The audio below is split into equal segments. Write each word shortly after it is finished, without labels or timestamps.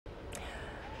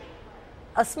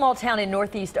A small town in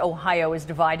northeast Ohio is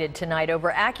divided tonight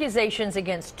over accusations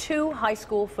against two high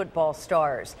school football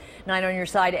stars. 9 on Your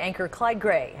Side anchor Clyde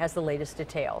Gray has the latest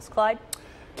details. Clyde?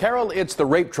 Carol, it's the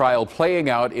rape trial playing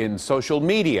out in social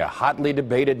media, hotly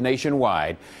debated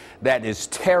nationwide, that is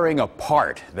tearing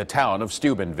apart the town of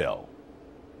Steubenville.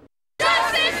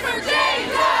 Justice for Jane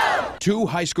Doe! Two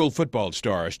high school football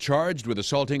stars charged with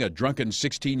assaulting a drunken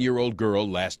 16-year-old girl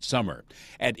last summer.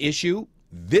 At issue,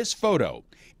 this photo.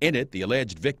 In it, the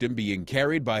alleged victim being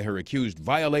carried by her accused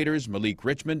violators, Malik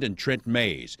Richmond and Trent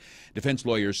Mays. Defense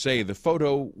lawyers say the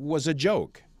photo was a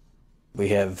joke. We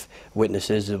have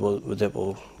witnesses that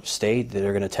will state that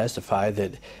are going to testify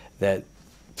that that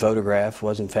photograph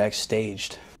was in fact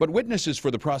staged. But witnesses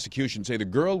for the prosecution say the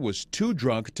girl was too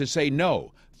drunk to say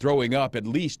no, throwing up at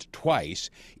least twice,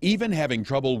 even having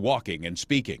trouble walking and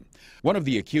speaking. One of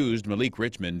the accused, Malik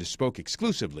Richmond, spoke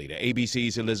exclusively to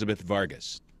ABC's Elizabeth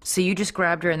Vargas. So you just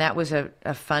grabbed her and that was a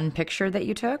fun picture that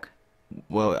you took?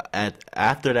 Well,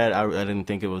 after that, I didn't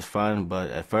think it was fun,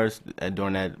 but at first,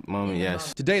 during that moment,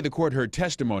 yes. Today, the court heard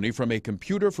testimony from a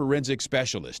computer forensic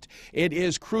specialist. It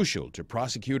is crucial to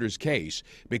prosecutors' case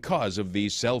because of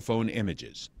these cell phone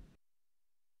images.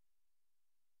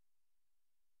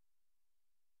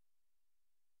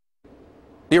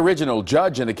 The original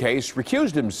judge in the case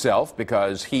recused himself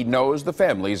because he knows the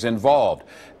families involved.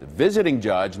 The visiting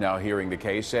judge now hearing the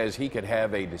case says he could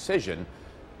have a decision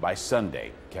by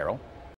Sunday. Carol?